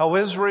how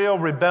Israel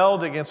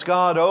rebelled against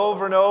God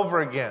over and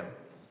over again.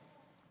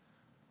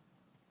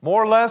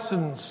 More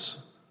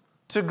lessons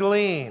to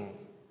glean.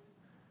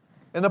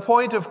 And the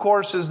point, of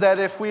course, is that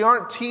if we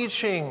aren't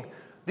teaching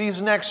these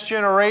next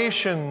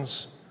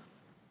generations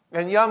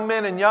and young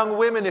men and young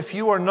women, if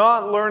you are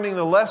not learning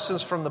the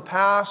lessons from the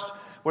past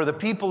where the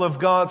people of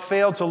God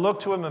failed to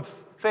look to Him in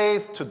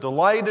faith, to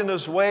delight in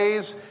His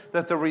ways,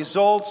 that the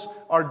results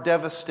are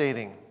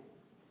devastating.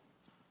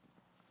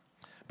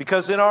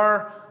 Because in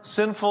our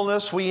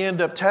sinfulness, we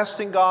end up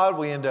testing God,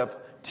 we end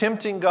up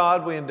tempting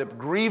God, we end up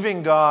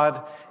grieving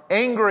God,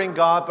 angering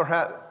God.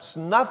 Perhaps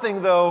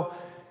nothing, though,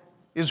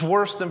 is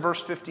worse than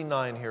verse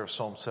 59 here of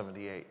Psalm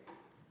 78,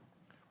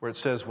 where it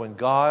says, "When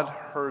God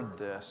heard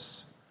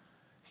this,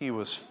 He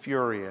was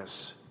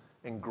furious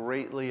and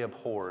greatly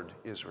abhorred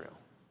Israel."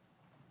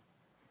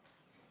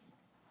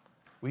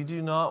 We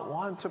do not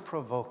want to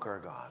provoke our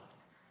God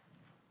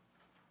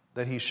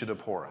that He should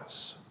abhor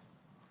us.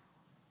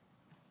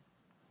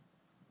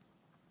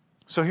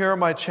 So here are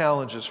my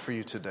challenges for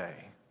you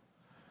today.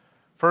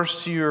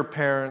 First, to your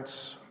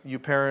parents,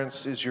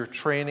 is your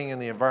training in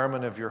the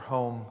environment of your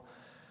home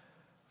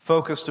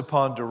focused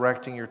upon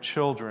directing your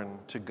children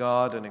to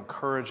God and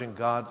encouraging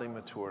godly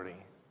maturity.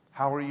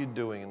 How are you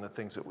doing in the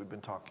things that we've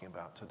been talking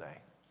about today?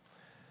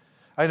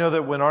 I know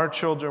that when our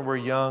children were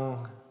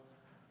young,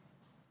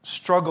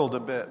 struggled a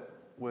bit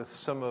with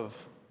some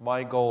of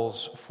my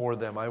goals for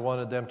them. I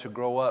wanted them to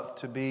grow up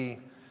to be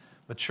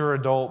mature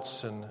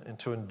adults and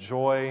to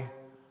enjoy.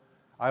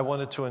 I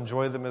wanted to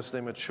enjoy them as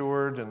they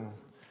matured, and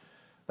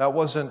that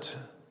wasn't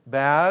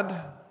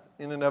bad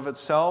in and of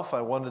itself. I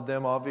wanted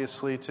them,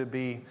 obviously, to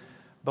be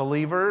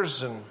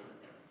believers,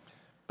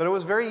 but it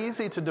was very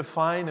easy to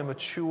define a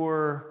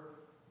mature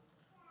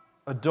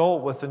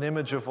adult with an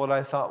image of what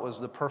I thought was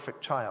the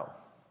perfect child.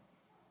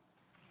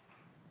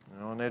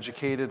 An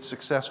educated,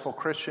 successful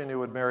Christian who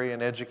would marry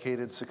an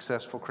educated,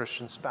 successful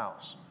Christian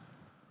spouse.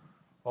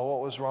 Well,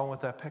 what was wrong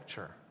with that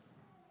picture?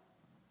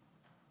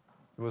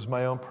 It was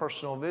my own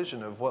personal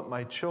vision of what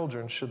my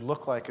children should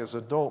look like as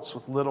adults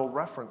with little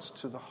reference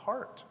to the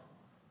heart.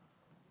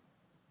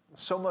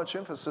 So much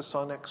emphasis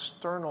on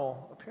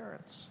external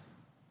appearance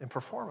and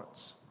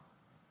performance.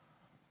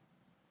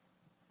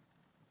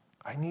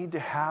 I need to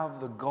have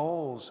the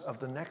goals of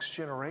the next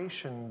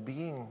generation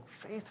being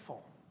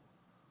faithful.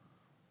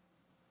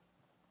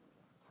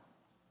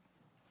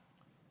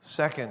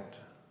 Second,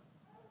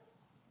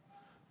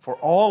 for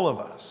all of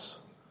us,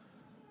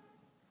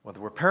 whether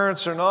we're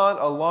parents or not,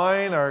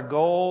 align our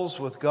goals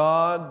with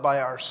God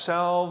by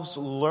ourselves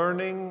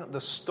learning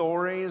the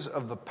stories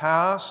of the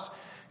past,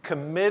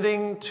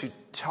 committing to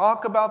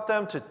talk about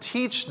them, to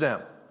teach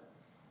them.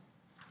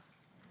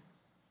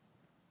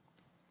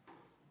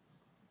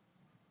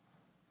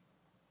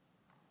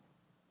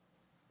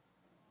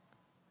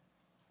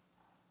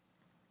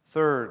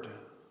 Third,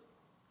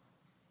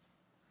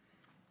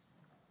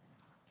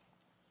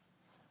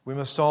 we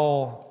must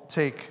all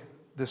take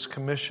this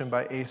commission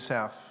by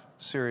Asaph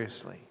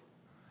seriously.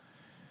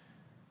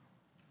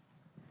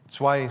 That's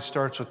why he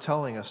starts with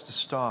telling us to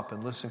stop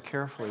and listen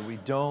carefully. We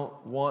don't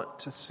want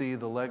to see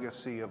the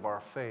legacy of our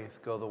faith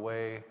go the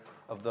way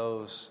of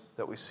those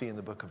that we see in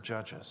the book of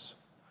Judges.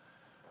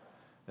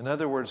 In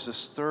other words,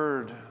 this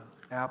third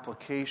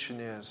application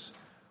is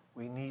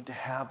we need to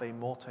have a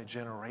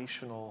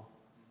multi-generational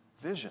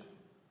vision.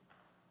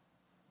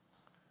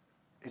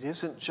 It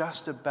isn't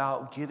just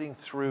about getting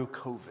through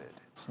COVID.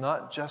 It's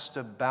not just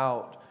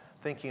about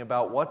thinking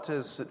about what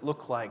does it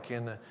look like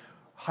in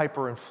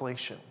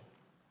hyperinflation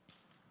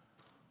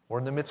or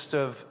in the midst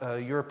of a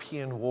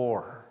European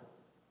war.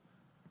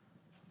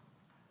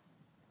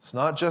 It's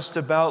not just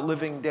about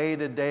living day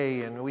to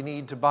day and we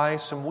need to buy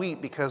some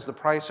wheat because the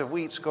price of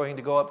wheat's going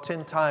to go up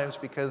 10 times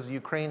because the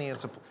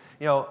Ukrainians,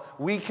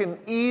 we can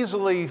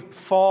easily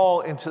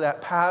fall into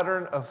that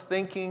pattern of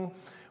thinking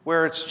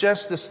where it's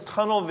just this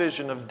tunnel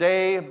vision of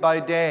day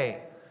by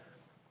day.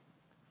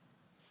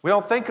 We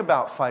don't think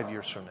about 5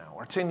 years from now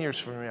or 10 years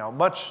from now,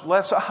 much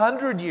less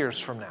 100 years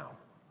from now.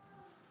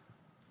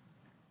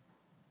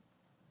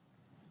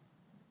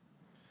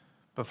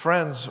 But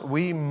friends,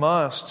 we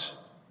must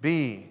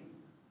be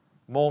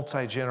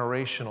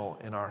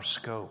multi-generational in our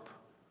scope.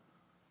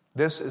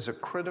 This is a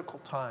critical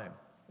time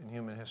in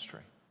human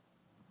history.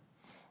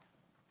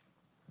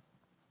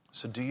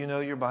 So do you know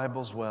your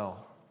Bibles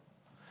well?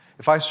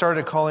 If I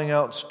started calling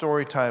out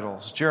story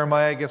titles,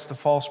 Jeremiah against the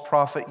false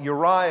prophet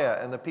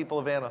Uriah and the people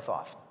of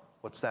Anathoth,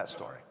 what's that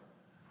story?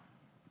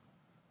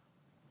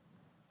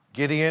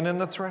 Gideon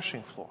and the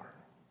threshing floor,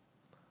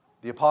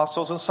 the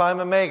apostles and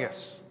Simon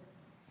Magus.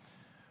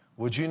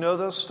 Would you know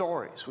those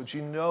stories? Would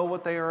you know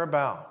what they are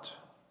about?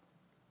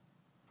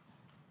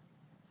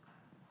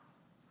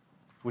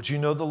 Would you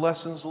know the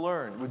lessons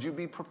learned? Would you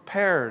be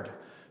prepared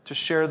to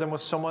share them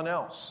with someone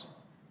else?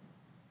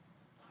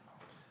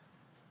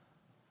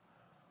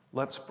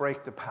 Let's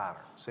break the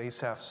patterns.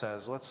 Asaph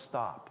says, let's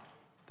stop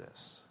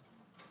this.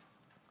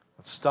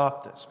 Let's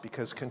stop this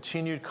because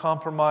continued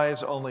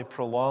compromise only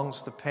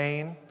prolongs the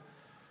pain,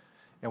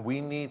 and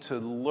we need to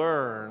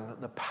learn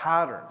the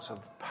patterns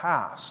of the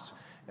past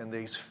and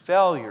these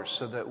failures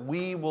so that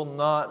we will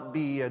not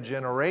be a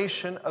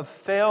generation of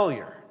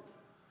failure.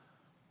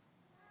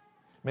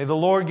 May the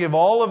Lord give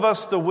all of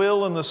us the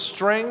will and the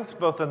strength,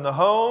 both in the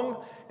home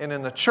and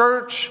in the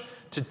church,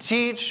 to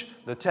teach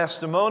the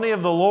testimony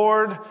of the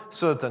Lord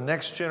so that the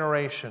next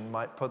generation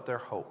might put their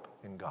hope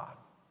in God.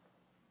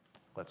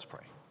 Let's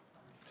pray.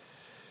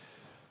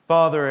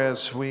 Father,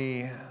 as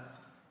we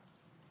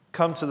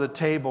come to the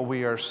table,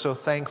 we are so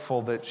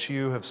thankful that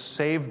you have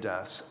saved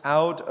us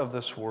out of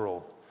this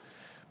world.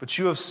 But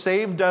you have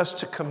saved us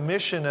to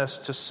commission us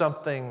to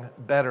something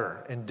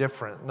better and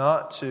different,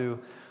 not to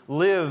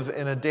live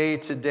in a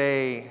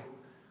day-to-day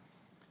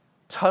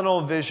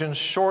tunnel vision,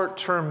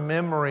 short-term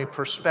memory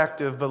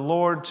perspective, but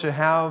Lord, to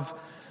have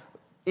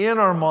in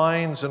our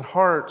minds and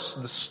hearts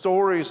the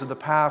stories of the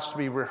past, to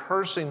be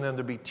rehearsing them,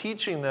 to be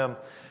teaching them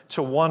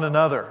to one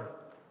another.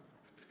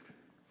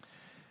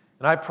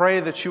 And I pray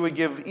that you would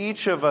give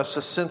each of us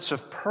a sense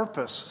of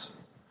purpose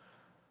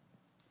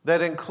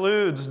that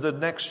includes the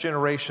next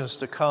generations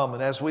to come.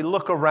 And as we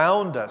look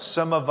around us,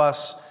 some of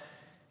us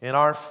in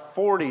our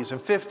 40s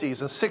and 50s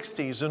and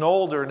 60s and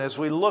older, and as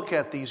we look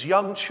at these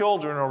young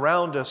children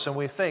around us and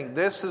we think,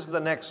 this is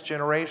the next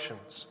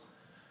generations.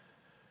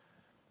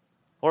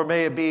 Or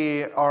may it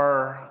be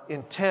our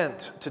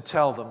intent to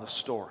tell them the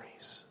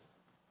stories.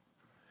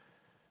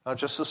 Not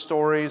just the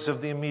stories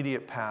of the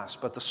immediate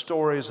past, but the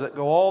stories that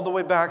go all the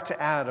way back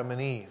to Adam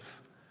and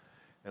Eve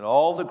and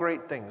all the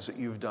great things that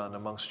you've done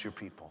amongst your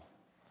people,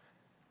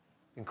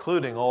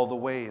 including all the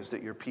ways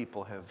that your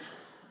people have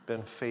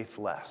been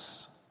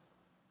faithless.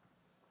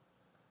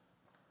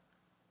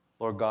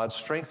 Lord God,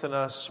 strengthen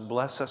us,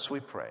 bless us, we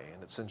pray.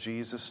 And it's in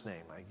Jesus'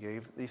 name I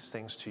gave these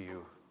things to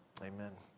you. Amen.